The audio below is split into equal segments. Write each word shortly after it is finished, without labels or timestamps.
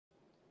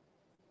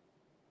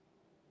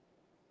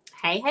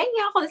Hey,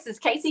 y'all. This is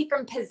Kasey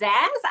from Pizzazz.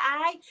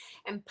 I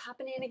am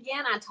popping in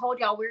again. I told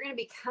y'all we're going to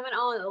be coming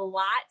on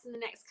lots in the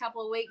next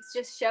couple of weeks,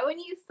 just showing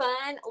you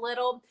fun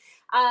little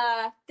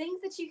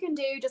things that you can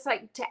do, just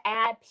like to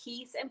add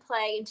peace and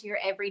play into your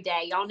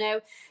everyday. Y'all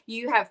know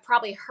you have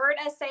probably heard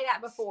us say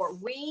that before.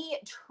 We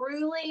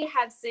truly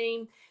have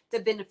seen the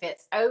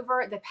benefits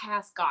over the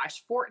past,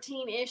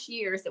 14-ish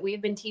years that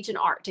we've been teaching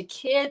art to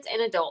kids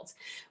and adults.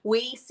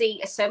 We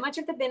see so much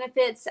of the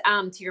benefits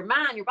to your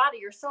mind, your body,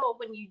 your soul,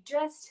 when you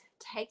just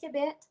take a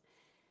bit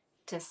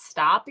to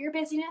stop your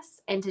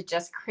busyness and to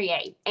just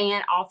create.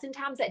 And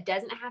oftentimes that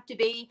doesn't have to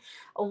be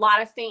a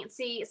lot of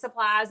fancy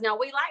supplies. Now,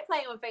 we like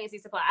playing with fancy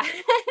supplies,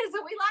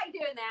 so we like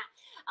doing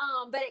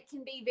that, but it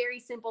can be very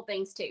simple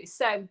things too.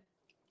 So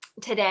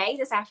today,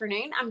 this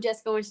afternoon, I'm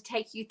just going to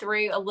take you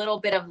through a little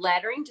bit of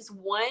lettering, just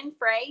one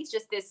phrase,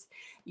 just this,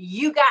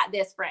 you got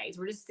this phrase.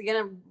 We're just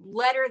going to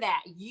letter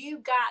that. You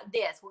got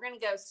this. We're going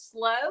to go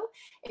slow.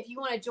 If you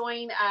want to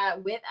join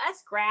with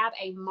us, grab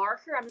a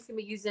marker. I'm just going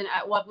to be using,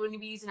 I'm going to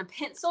be using a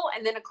pencil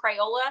and then a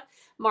Crayola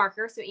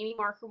marker. So any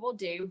marker will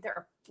do. There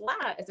are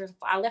flies.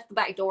 I left the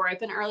back door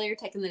open earlier,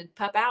 taking the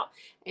pup out,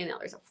 and now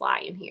there's a fly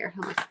in here.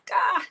 I'm like,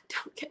 God,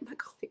 don't get my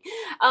coffee.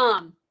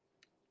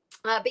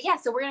 But yeah,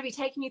 so we're going to be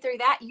taking you through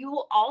that. You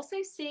will also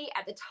see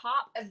at the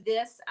top of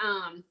this,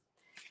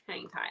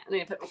 hang tight. I'm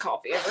going to put my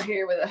coffee over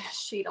here with a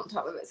sheet on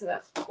top of it so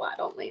that fly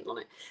don't lean on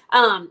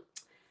it.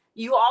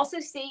 You will also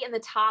see in the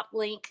top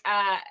link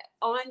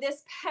on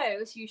this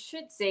post, you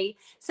should see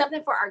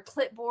something for our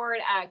clipboard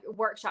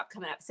workshop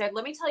coming up. So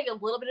let me tell you a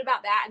little bit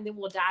about that, and then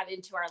we'll dive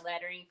into our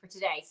lettering for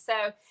today. So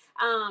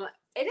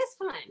it is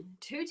fun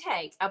to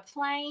take a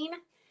plain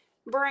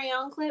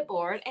brown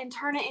clipboard and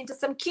turn it into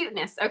some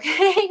cuteness.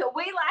 Okay.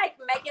 We like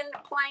making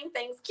plain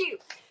things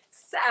cute.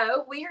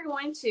 So we are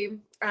going to,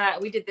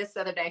 we did this the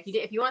other day.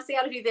 If you want to see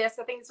how to do this,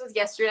 I think this was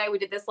yesterday. We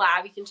did this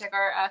live. You can check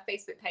our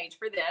Facebook page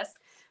for this.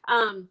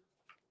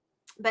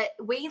 But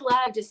we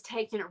love just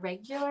taking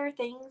regular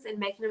things and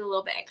making them a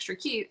little bit extra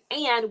cute.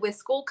 And with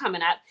school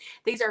coming up,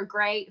 these are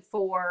great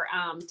for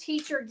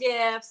teacher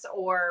gifts,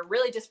 or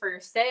really just for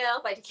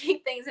yourself, like to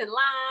keep things in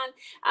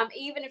line.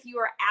 Even if you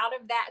are out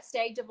of that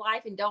stage of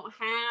life and don't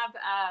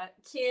have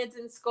kids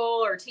in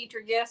school or teacher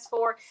gifts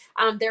for,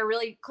 they're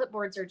really,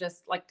 clipboards are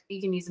just like,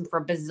 you can use them for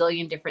a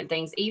bazillion different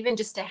things, even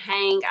just to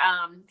hang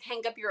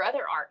up your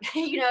other art.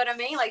 You know what I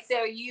mean? Like,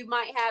 so you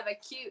might have a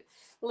cute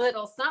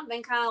little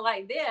something kind of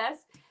like this,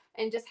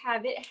 and just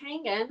have it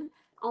hanging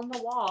on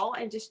the wall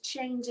and just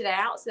change it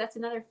out. So that's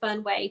another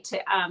fun way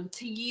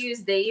to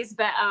use these.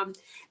 But,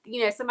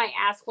 you know, somebody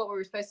asked what we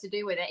were supposed to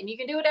do with it, and you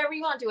can do whatever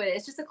you want to do with it.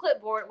 It's just a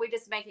clipboard. We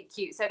just make it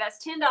cute. So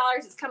that's $10.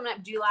 It's coming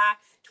up July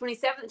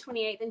 27th,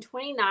 28th, and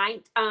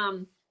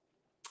 29th.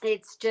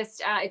 It's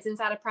just, it's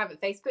inside a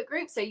private Facebook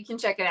group, so you can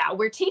check it out.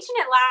 We're teaching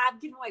it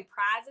live, giving away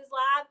prizes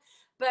live,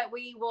 but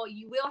you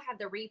will have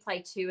the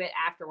replay to it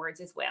afterwards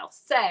as well.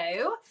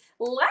 So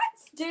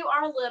let's do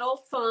our little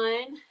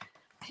fun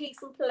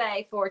piece and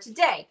play for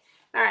today.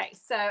 All right,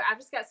 so I've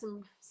just got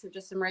some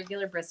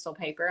regular Bristol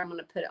paper. I'm going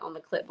to put it on the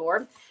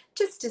clipboard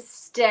just to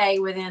stay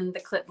within the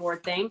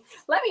clipboard theme.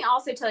 Let me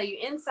also tell you,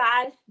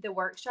 inside the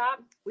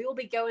workshop, we will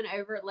be going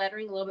over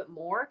lettering a little bit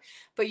more,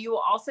 but you will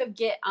also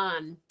get,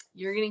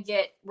 we're going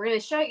to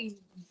show you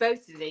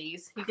both of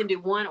these. You can do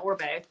one or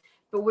both,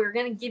 but we're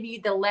going to give you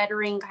the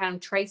lettering kind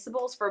of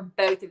traceables for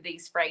both of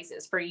these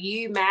phrases, for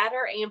you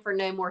matter and for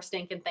no more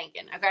stinking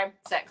thinking. Okay,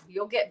 so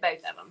you'll get both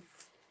of them.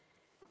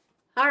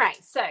 All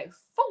right, so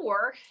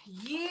for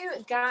you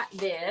got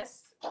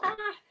this.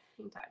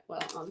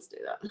 Well, let's do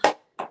that.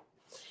 All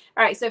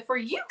right, so for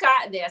you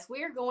got this,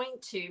 we are going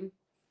to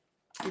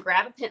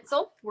grab a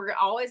pencil. We're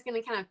always going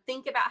to kind of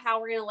think about how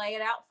we're going to lay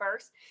it out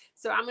first.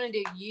 So I'm going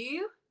to do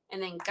you,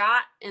 and then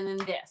got, and then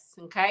this.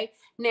 Okay.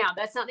 Now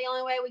that's not the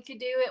only way we could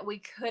do it. We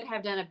could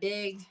have done a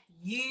big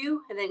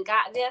U and then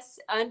got this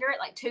under it,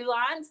 like 2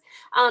 lines.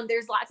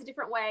 There's lots of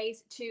different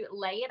ways to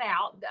lay it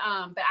out.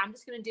 But I'm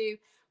just going to do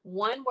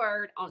one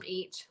word on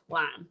each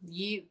line.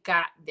 You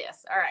got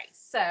this. All right.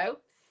 So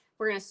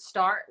we're going to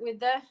start with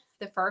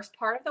the first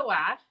part of the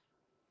Y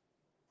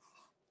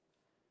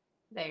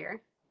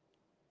there.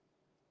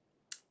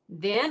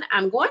 Then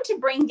I'm going to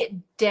bring it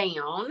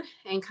down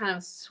and kind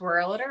of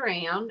swirl it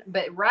around.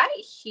 But right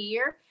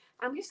here,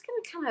 I'm just going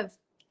to kind of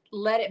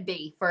let it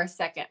be for a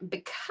second,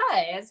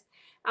 because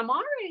I'm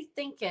already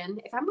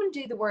thinking if I'm going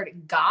to do the word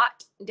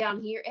got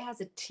down here, it has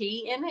a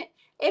T in it.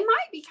 It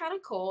might be kind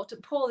of cool to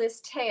pull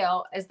this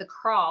tail as the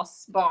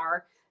cross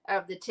bar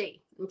of the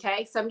T.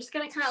 Okay, so I'm just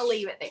going to kind of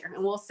leave it there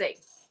and we'll see.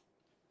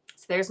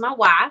 So there's my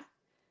Y. I'm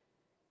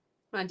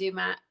going to do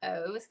my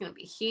O. It's going to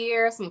be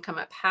here. It's going to come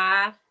up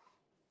high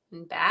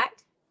and back.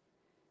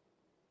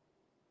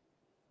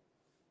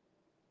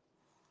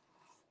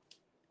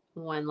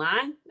 One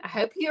line. I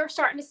hope you are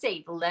starting to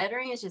see the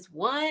lettering is just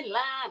one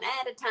line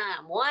at a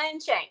time, one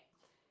shape.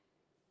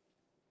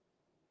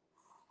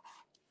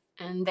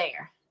 And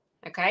there.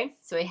 Okay,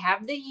 so we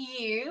have the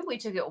U. We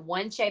took it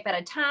one shape at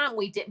a time.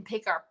 We didn't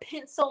pick our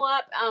pencil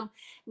up. I'm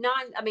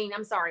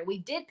sorry, we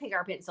did pick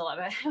our pencil up.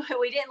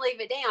 We didn't leave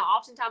it down.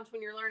 Oftentimes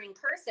when you're learning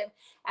cursive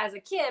as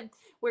a kid,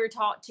 we're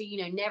taught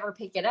to, never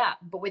pick it up.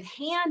 But with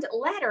hand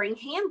lettering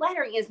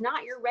is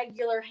not your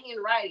regular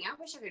handwriting. I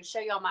wish I could show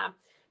you all my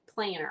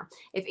planner.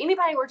 If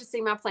anybody were to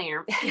see my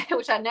planner,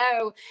 which I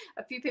know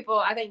a few people,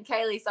 I think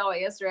Kaylee saw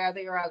it yesterday. I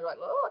think her eyes were like,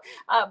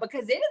 oh,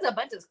 because it is a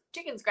bunch of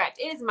chicken scratch.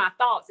 It is my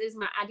thoughts. It is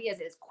my ideas.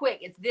 It's quick.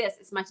 It's this.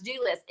 It's my to-do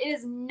list. It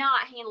is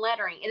not hand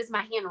lettering. It is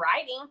my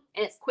handwriting,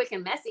 and it's quick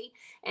and messy.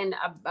 And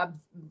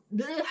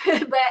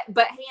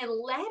but hand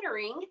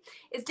lettering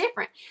is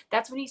different.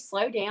 That's when you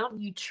slow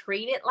down. You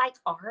treat it like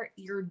art.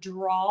 You're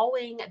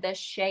drawing the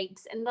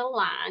shapes and the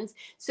lines.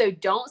 So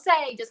don't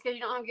say just because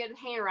you don't have good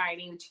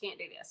handwriting that you can't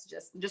do this.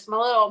 Just my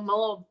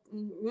little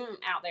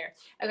out there.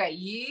 Okay,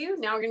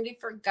 now we're gonna do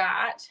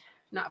forgot,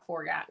 not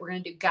forgot. We're gonna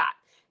do got.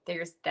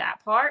 There's that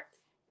part.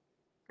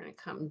 We're gonna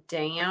come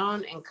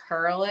down and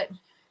curl it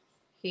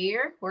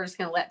here. We're just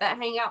gonna let that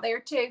hang out there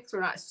too, because we're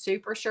not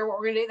super sure what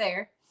we're gonna do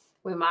there.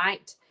 We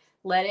might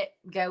let it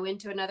go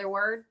into another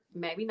word,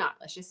 maybe not.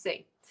 Let's just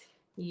see.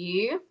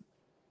 U.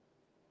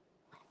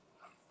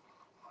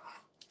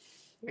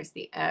 Here's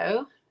the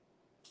O.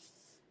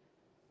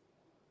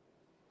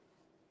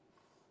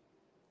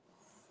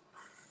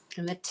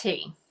 And the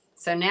T.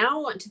 So now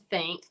I want to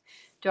think,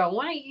 do I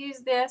want to use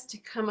this to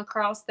come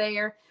across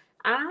there?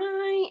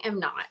 I am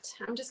not.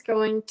 I'm just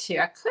going to,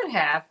 I could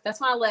have.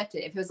 That's why I left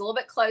it. If it was a little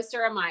bit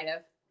closer, I might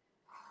have.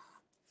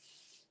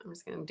 I'm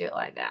just going to do it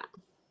like that.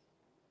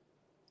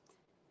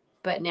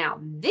 But now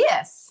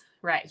this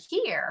right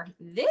here,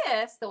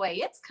 the way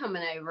it's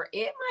coming over,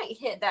 it might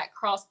hit that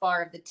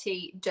crossbar of the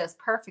T just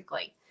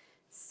perfectly.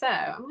 So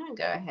I'm going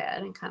to go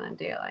ahead and kind of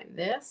do it like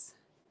this.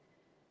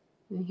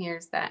 And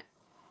here's that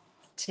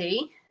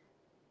T.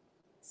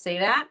 See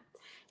that?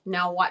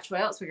 Now watch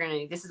what else we're going to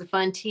do. This is a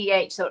fun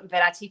TH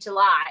that I teach a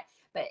lot,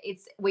 but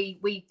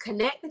we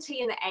connect the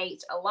T and the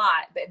H a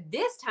lot, but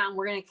this time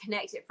we're going to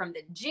connect it from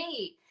the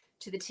G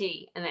to the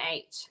T and the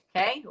H.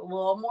 Okay, a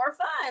little more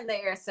fun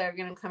there. So we're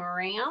going to come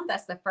around.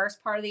 That's the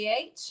first part of the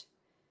H.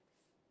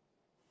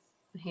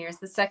 And here's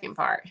the second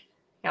part.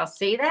 Y'all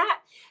see that?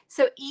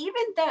 So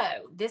even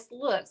though this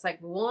looks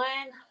like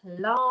one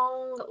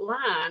long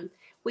line,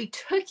 we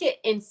took it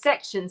in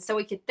sections so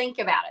we could think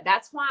about it.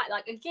 That's why,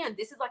 like, again,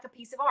 this is like a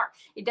piece of art.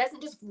 It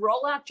doesn't just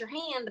roll out your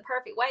hand the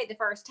perfect way the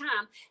first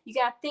time. You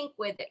got to think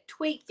with it,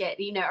 tweak it,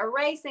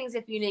 erase things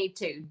if you need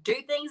to, do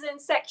things in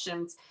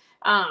sections.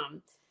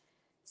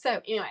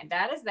 So anyway,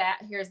 that is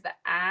that. Here's the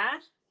I.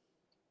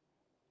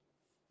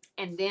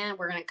 And then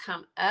we're going to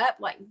come up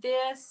like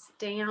this,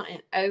 down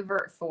and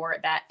over for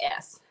that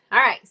S. All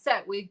right,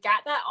 so we've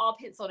got that all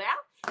penciled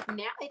out.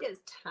 Now it is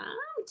time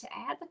to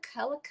add the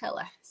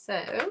color.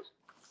 So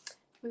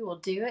we will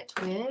do it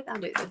with, I'll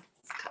do this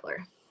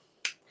color.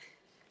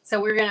 So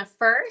we're going to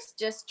first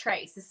just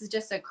trace. This is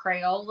just a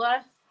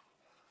Crayola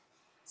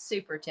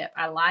super tip.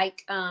 I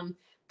like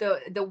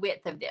the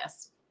width of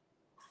this.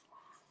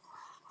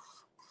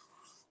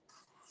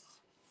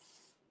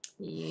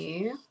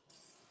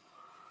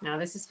 Now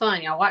this is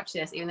fun. Y'all watch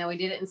this. Even though we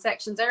did it in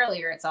sections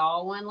earlier, it's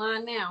all one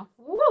line now.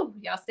 Woo!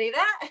 Y'all see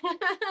that?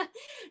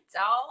 It's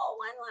all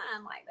one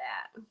line like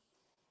that.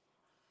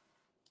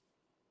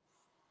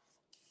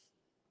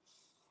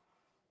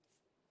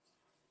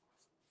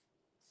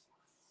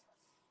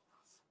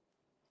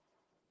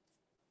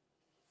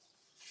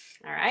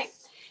 All right.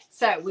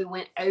 So we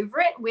went over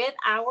it with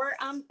our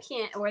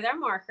pen or with our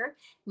marker.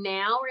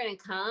 Now we're going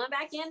to come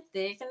back in,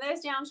 thicken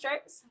those down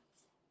strokes,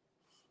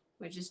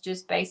 which is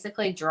just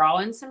basically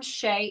drawing some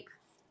shape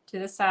to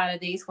the side of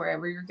these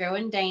wherever you're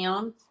going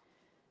down.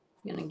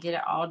 I'm going to get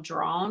it all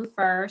drawn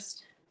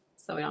first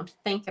so we don't have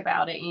to think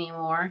about it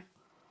anymore.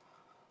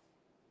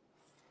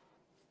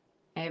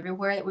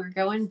 Everywhere that we're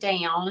going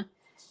down,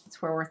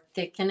 it's where we're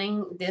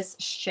thickening this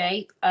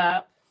shape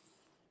up.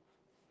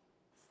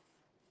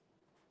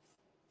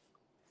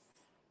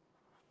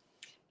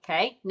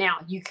 Okay, now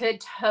you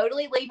could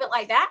totally leave it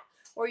like that,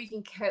 or you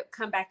can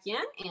come back in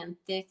and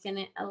thicken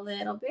it a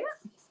little bit.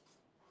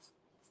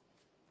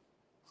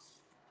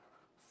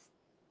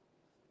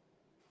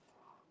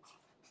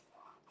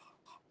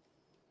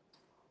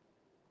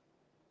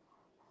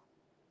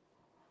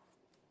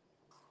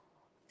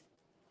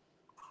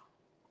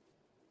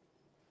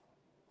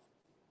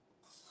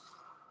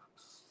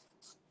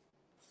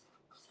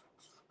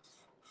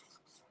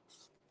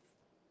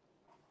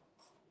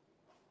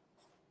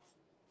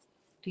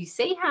 Do you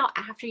see how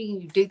after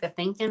you do the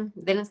thinking,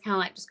 then it's kind of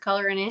like just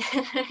coloring in?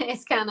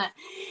 It's kind of,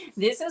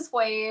 this is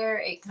where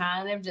it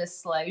kind of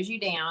just slows you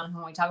down.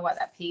 When we talk about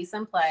that piece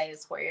and play,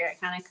 is where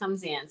it kind of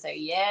comes in. So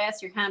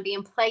yes, you're kind of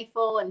being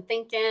playful and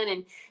thinking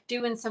and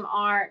doing some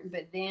art,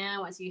 but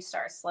then once you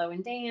start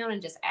slowing down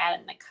and just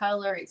adding the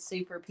color, it's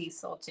super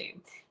peaceful too.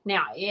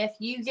 Now, if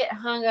you get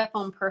hung up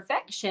on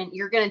perfection,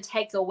 you're going to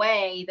take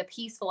away the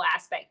peaceful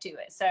aspect to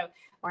it. So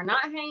we're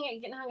not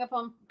getting hung up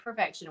on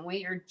perfection.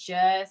 We are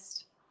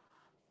just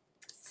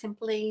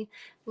simply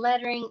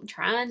lettering,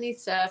 trying new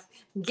stuff,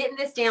 getting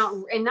this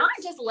down, and not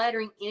just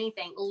lettering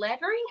anything,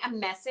 lettering a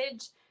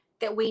message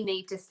that we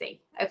need to see.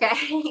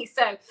 Okay.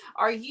 So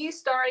are you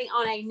starting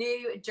on a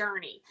new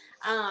journey?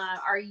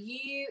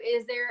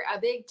 Is there a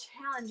big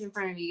challenge in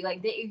front of you?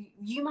 Like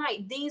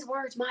these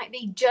words might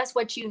be just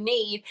what you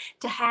need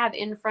to have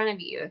in front of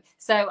you.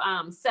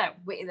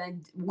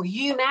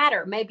 You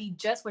matter, maybe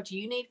just what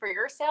you need for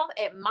yourself.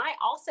 It might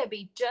also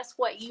be just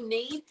what you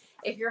need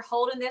if you're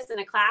holding this in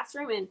a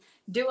classroom and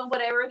doing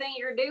whatever thing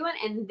you're doing,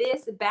 and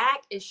this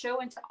back is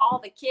showing to all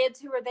the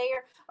kids who are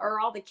there, or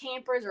all the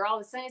campers, or all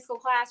the Sunday school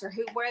class, or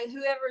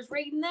whoever's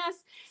reading this,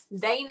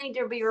 they need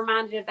to be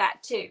reminded of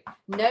that too.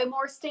 No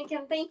more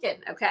stinking thinking.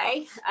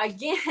 Okay.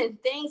 Again,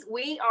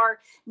 we are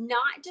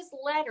not just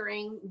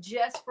lettering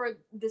just for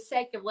the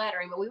sake of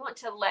lettering, but we want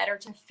to letter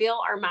to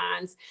fill our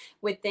minds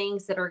with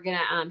things that are going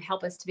to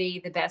help us to be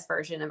the best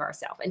version of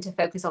ourselves and to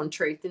focus on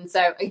truth. And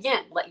so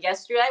again, like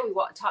yesterday, we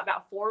talked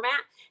about format.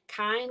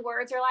 Kind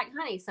words are like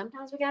honey.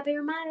 Sometimes we got to be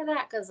reminded of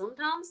that, because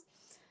sometimes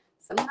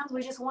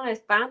we just want to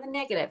find the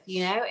negative,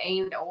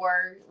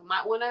 or we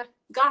might want to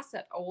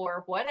gossip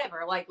or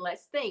whatever. Like,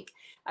 let's think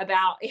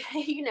about,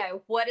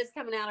 what is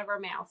coming out of our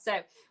mouth. So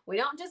we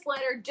don't just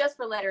letter just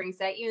for lettering's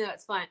sake, even though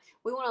it's fun.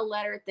 We want to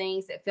letter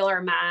things that fill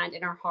our mind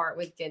and our heart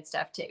with good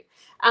stuff too.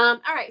 All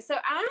right. So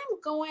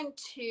I'm going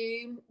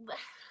to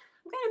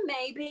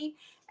maybe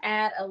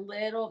add a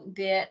little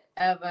bit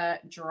of a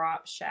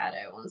drop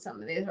shadow on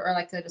some of these, or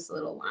like just a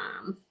little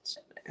line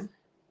shadow.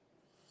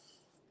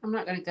 I'm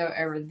not going to go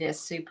over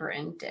this super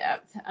in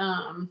depth.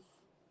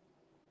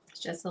 It's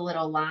just a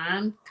little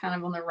line kind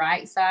of on the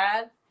right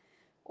side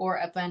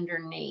or up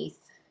underneath.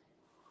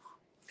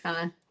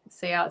 Kind of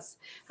see how I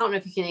don't know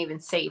if you can even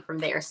see from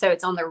there. So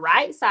it's on the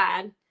right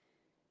side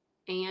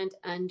and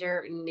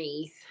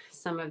underneath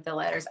some of the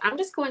letters. I'm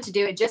just going to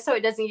do it just so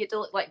it doesn't get to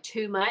look like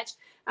too much.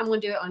 I'm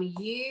going to do it on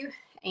you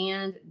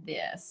and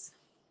this.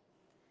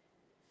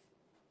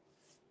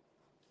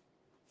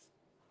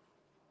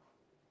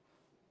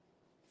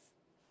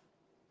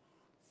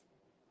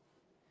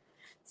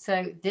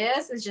 So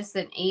this is just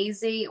an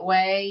easy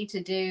way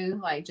to do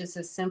like just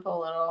a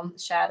simple little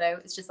shadow.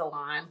 It's just a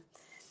line,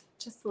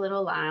 just a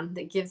little line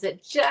that gives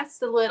it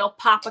just a little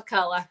pop of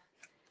color.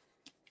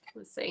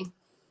 Let's see.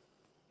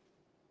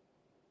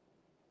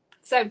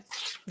 So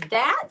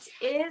that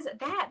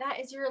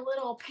is your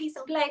little piece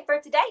of play for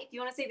today. If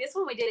you want to see this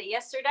one, we did it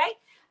yesterday.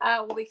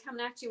 We'll be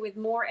coming at you with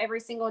more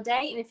every single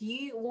day. And if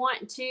you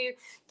want to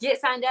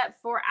get signed up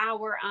for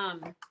our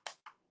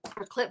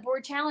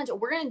clipboard challenge,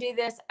 we're going to do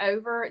this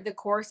over the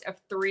course of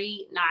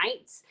 3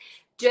 nights,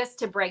 just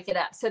to break it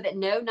up so that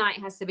no night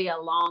has to be a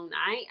long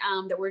night,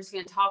 that we're just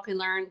going to talk and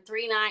learn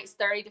 3 nights,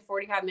 30 to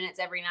 45 minutes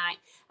every night.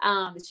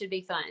 It should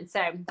be fun.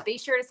 So be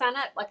sure to sign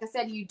up. Like I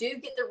said, you do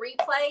get the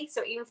replay.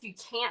 So even if you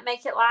can't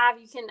make it live,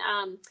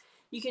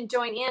 you can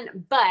join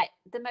in. But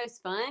the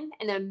most fun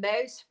and the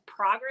most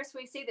progress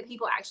we see that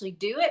people actually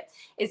do it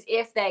is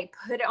if they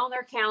put it on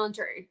their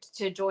calendar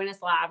to join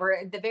us live, or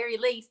at the very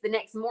least the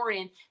next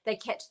morning they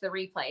catch the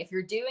replay. If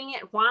you're doing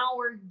it while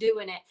we're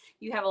doing it,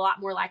 you have a lot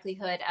more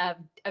likelihood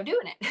of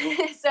doing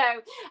it. So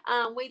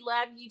we'd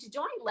love you to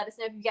join. Let us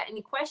know if you've got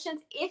any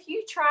questions. If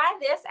you try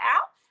this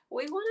out,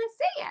 we want to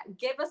see it.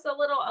 Give us a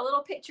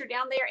little picture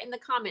down there in the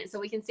comments so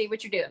we can see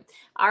what you're doing.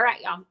 All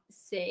right, y'all.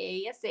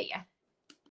 See ya.